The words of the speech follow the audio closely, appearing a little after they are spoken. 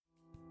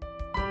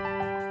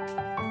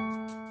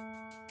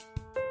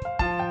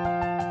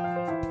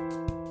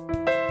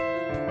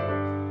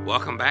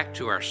Welcome back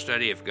to our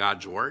study of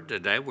God's Word.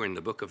 Today we're in the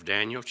book of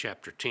Daniel,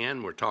 chapter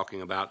 10. We're talking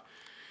about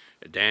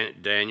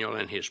Daniel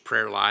and his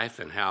prayer life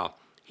and how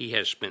he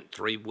has spent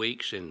 3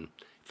 weeks in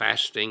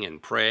fasting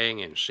and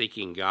praying and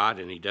seeking God,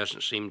 and he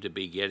doesn't seem to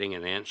be getting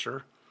an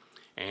answer.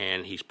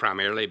 And he's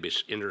primarily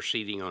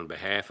interceding on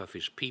behalf of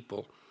his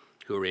people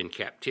who are in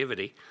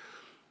captivity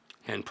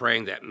and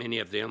praying that many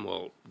of them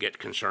will get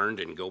concerned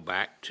and go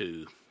back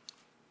to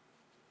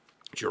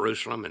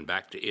Jerusalem and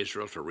back to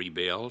Israel to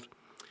rebuild.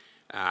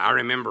 I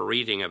remember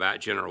reading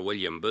about General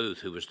William Booth,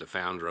 who was the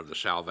founder of the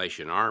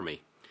Salvation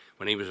Army.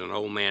 When he was an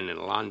old man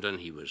in London,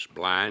 he was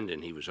blind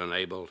and he was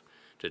unable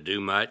to do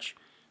much.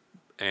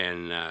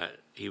 And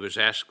he was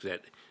asked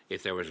that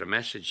if there was a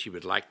message he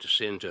would like to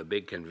send to a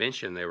big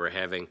convention they were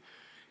having,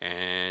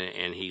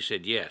 and he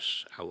said,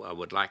 yes, I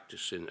would like to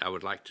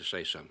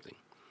say something.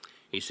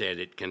 He said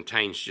it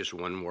contains just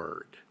one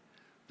word.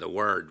 The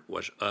word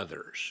was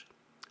others.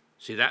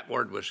 See, that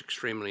word was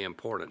extremely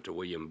important to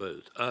William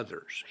Booth.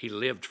 Others. He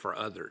lived for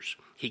others.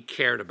 He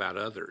cared about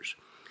others.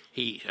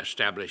 He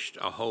established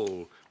a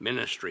whole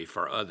ministry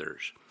for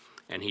others,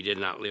 and he did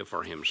not live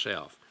for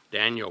himself.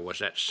 Daniel was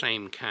that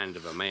same kind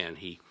of a man.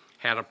 He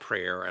had a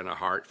prayer and a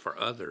heart for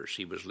others.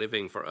 He was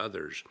living for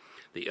others,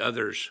 the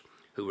others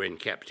who were in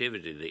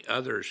captivity, the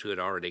others who had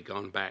already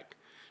gone back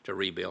to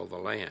rebuild the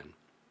land.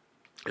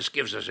 This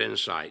gives us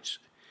insights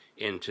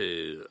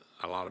into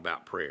a lot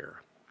about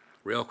prayer.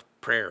 Real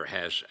prayer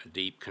has a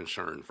deep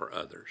concern for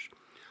others.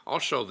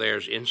 Also,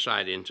 there's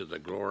insight into the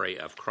glory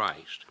of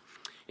Christ.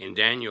 In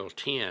Daniel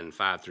 10,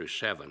 5 through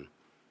 7,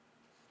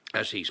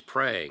 as he's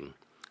praying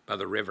by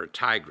the river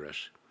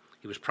Tigris,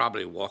 he was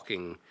probably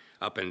walking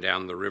up and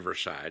down the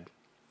riverside.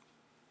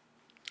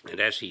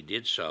 And as he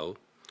did so,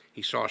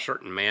 he saw a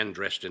certain man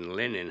dressed in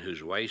linen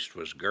whose waist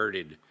was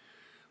girded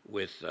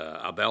with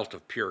a belt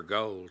of pure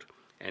gold.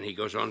 And he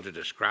goes on to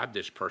describe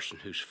this person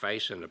whose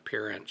face and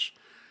appearance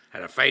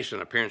had a face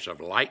and appearance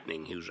of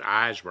lightning, whose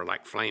eyes were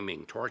like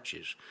flaming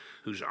torches,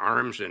 whose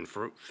arms and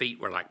feet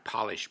were like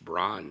polished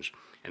bronze,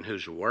 and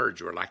whose words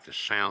were like the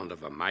sound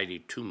of a mighty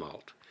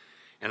tumult.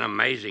 An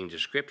amazing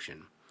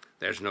description.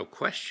 There's no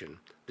question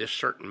this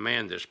certain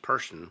man, this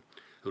person,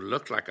 who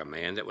looked like a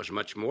man that was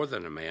much more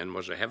than a man,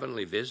 was a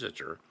heavenly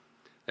visitor.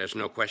 There's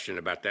no question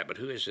about that, but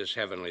who is this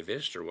heavenly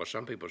visitor? Well,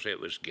 some people say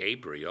it was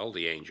Gabriel,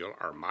 the angel,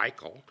 or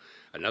Michael,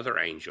 another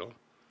angel,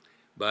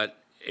 but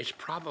it's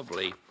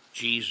probably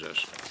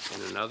Jesus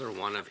in another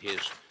one of his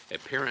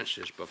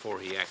appearances before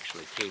he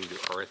actually came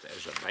to earth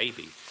as a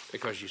baby,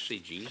 because you see,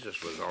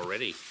 Jesus was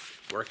already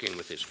working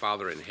with his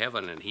Father in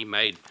heaven, and he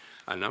made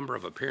a number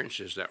of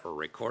appearances that were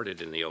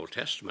recorded in the Old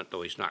Testament,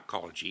 though he's not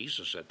called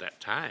Jesus at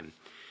that time.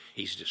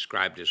 He's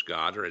described as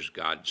God or as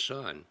God's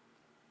Son.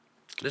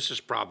 This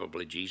is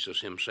probably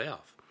Jesus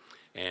himself.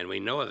 And we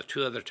know of the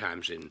 2 other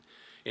times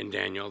in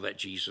Daniel that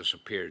Jesus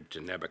appeared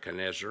to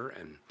Nebuchadnezzar,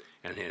 and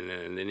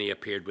then he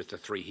appeared with the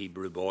 3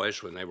 Hebrew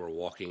boys when they were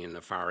walking in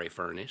the fiery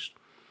furnace.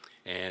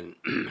 And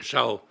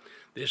so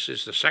this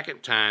is the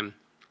second time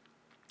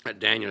that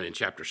Daniel in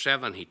chapter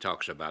 7 he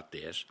talks about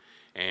this,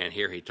 and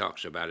here he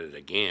talks about it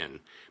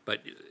again.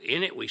 But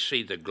in it we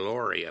see the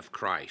glory of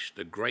Christ,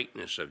 the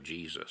greatness of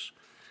Jesus.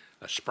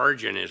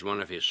 Spurgeon, in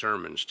one of his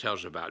sermons,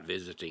 tells about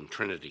visiting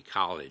Trinity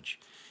College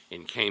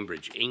in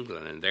Cambridge,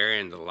 England, and there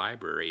in the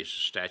library is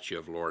a statue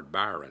of Lord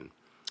Byron.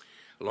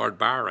 Lord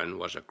Byron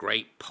was a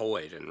great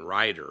poet and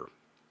writer,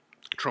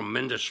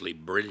 tremendously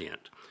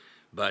brilliant,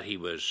 but he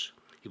was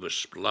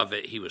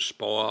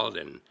spoiled,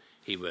 and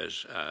he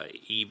was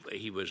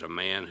a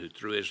man who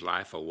threw his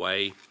life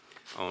away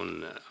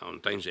on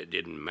things that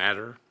didn't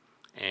matter.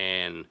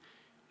 And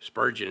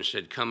Spurgeon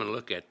said, "Come and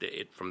look at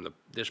it from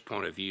this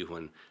point of view."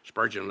 When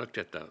Spurgeon looked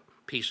at the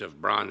piece of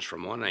bronze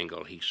from one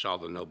angle, he saw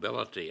the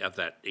nobility of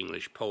that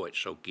English poet,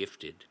 so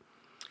gifted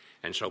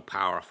and so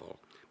powerful.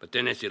 But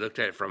then as he looked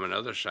at it from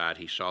another side,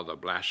 he saw the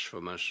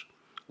blasphemous,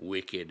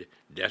 wicked,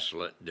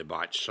 desolate,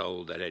 debauched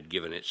soul that had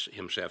given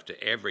himself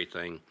to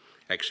everything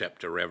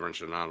except to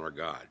reverence and honor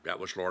God. That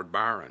was Lord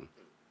Byron,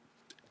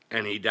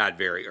 and he died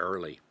very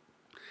early.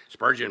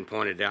 Spurgeon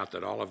pointed out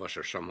that all of us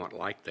are somewhat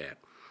like that.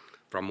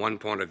 From one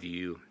point of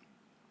view,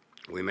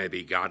 we may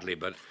be godly,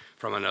 but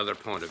from another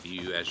point of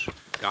view, as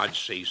God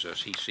sees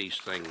us, he sees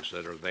things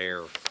that are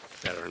there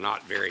that are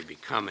not very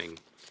becoming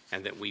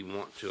and that we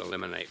want to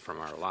eliminate from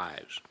our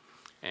lives.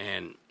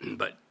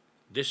 But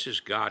this is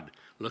God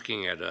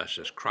looking at us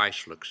as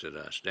Christ looks at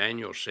us.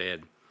 Daniel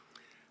said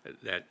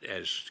that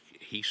as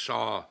he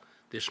saw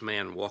this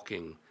man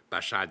walking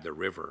beside the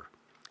river,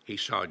 he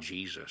saw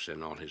Jesus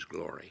in all his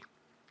glory.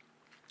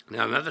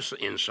 Now, another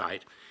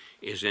insight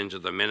is into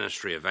the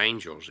ministry of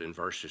angels in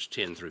verses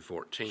 10 through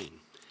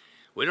 14.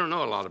 We don't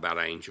know a lot about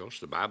angels.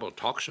 The Bible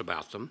talks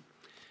about them,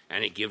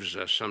 and it gives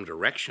us some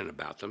direction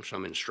about them,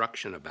 some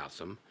instruction about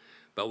them.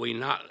 But we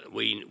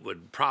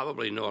would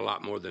probably know a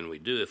lot more than we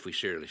do if we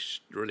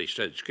really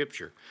studied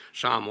Scripture.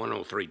 Psalm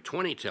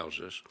 103:20 tells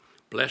us,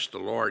 "Bless the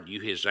Lord,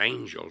 you his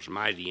angels,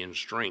 mighty in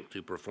strength,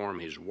 who perform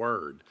his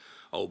word,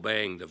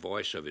 obeying the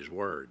voice of his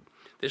word."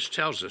 This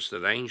tells us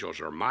that angels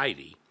are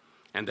mighty,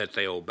 and that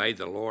they obey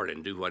the Lord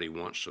and do what he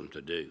wants them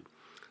to do.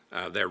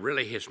 They're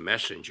really his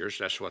messengers.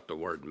 That's what the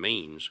word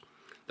means.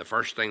 The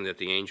first thing that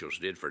the angels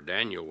did for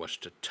Daniel was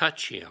to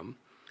touch him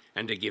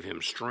and to give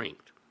him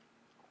strength.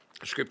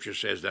 The scripture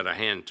says that a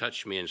hand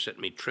touched me and set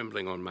me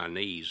trembling on my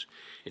knees.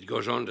 It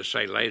goes on to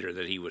say later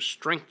that he was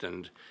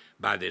strengthened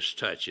by this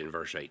touch in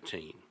verse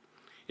 18.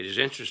 It is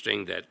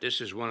interesting that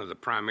this is one of the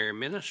primary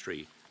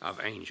ministry of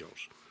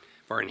angels.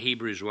 For in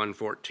Hebrews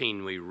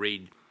 1:14 we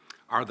read,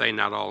 "Are they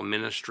not all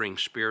ministering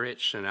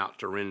spirits sent out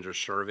to render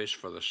service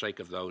for the sake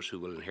of those who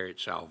will inherit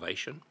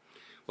salvation?"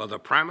 Well, the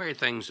primary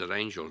things that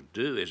angels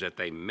do is that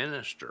they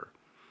minister.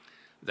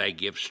 They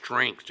give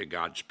strength to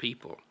God's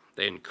people.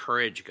 They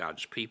encourage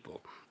God's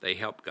people. They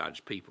help God's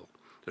people.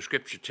 The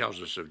scripture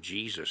tells us of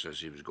Jesus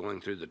as he was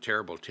going through the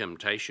terrible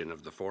temptation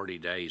of the 40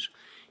 days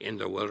in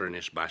the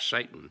wilderness by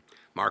Satan.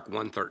 Mark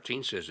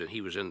 1:13 says that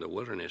he was in the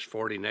wilderness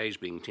 40 days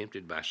being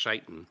tempted by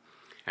Satan,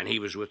 and he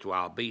was with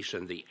wild beasts,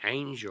 and the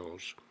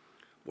angels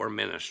were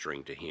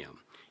ministering to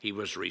him. He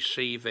was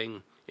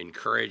receiving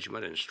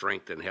encouragement and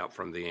strength and help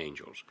from the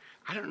angels.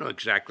 I don't know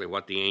exactly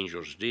what the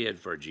angels did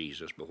for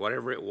Jesus, but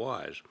whatever it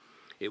was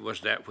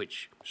that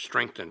which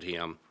strengthened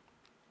him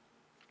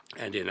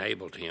and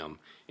enabled him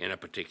in a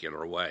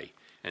particular way.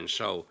 And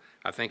so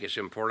I think it's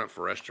important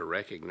for us to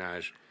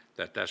recognize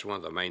that that's one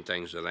of the main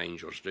things that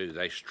angels do.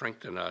 They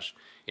strengthen us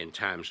in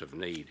times of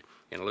need.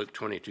 In Luke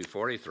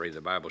 22:43, the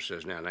Bible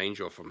says, "Now an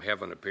angel from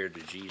heaven appeared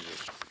to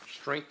Jesus,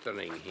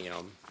 strengthening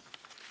him."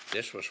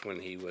 This was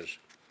when he was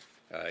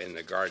in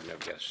the Garden of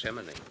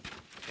Gethsemane,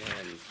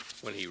 and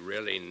when he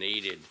really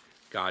needed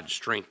God's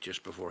strength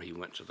just before he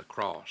went to the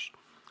cross.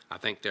 I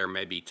think there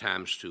may be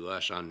times to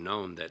us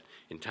unknown that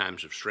in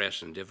times of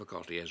stress and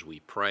difficulty, as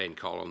we pray and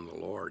call on the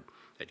Lord,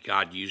 that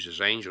God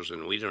uses angels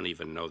and we don't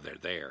even know they're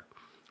there.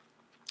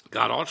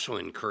 God also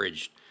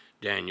encouraged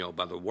Daniel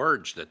by the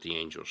words that the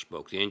angel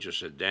spoke. The angel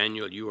said,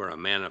 "Daniel, you are a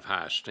man of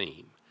high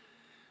esteem."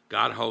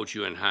 God holds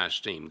you in high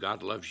esteem.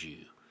 God loves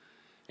you.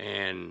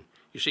 And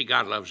you see,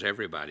 God loves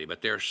everybody,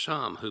 but there are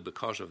some who,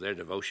 because of their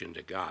devotion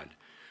to God,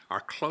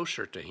 are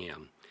closer to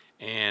him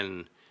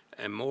and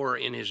more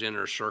in his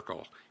inner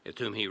circle, at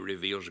whom he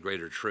reveals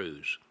greater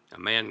truths, a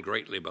man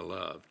greatly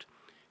beloved.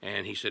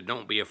 And he said,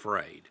 "Don't be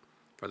afraid.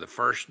 For the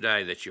first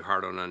day that you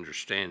hard on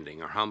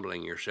understanding or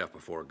humbling yourself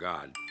before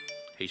God,"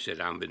 he said,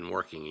 "I've been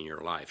working in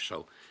your life.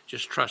 So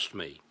just trust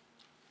me."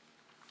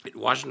 It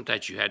wasn't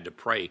that you had to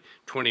pray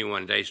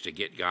 21 days to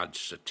get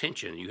God's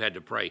attention. You had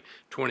to pray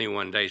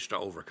 21 days to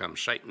overcome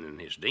Satan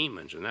and his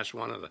demons. And that's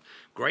one of the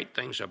great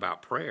things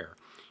about prayer.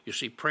 You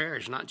see, prayer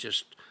is not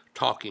just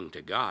talking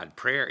to God.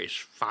 Prayer is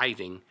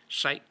fighting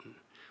Satan.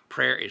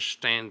 Prayer is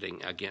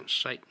standing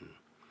against Satan.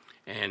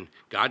 And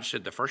God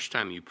said, "The first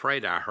time you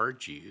prayed, I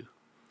heard you."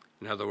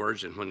 In other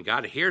words, and when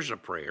God hears a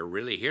prayer,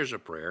 really hears a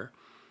prayer,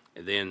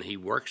 then he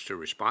works to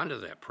respond to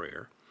that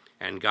prayer.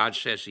 And God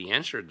says he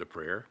answered the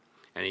prayer,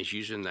 and he's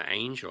using the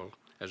angel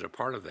as a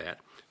part of that.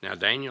 Now,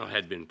 Daniel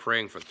had been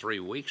praying for 3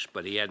 weeks,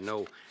 but he had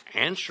no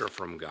answer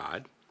from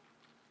God.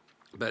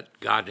 But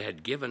God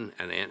had given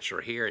an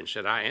answer here and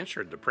said, "I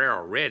answered the prayer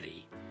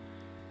already,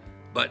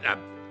 but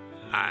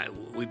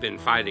we've been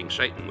fighting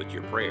Satan with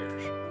your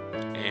prayers."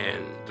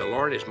 And the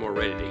Lord is more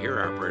ready to hear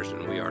our prayers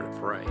than we are to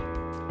pray.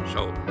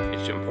 So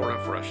it's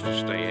important for us to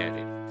stay at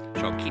it.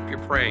 So keep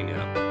your praying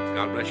up.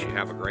 God bless you.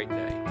 Have a great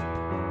day.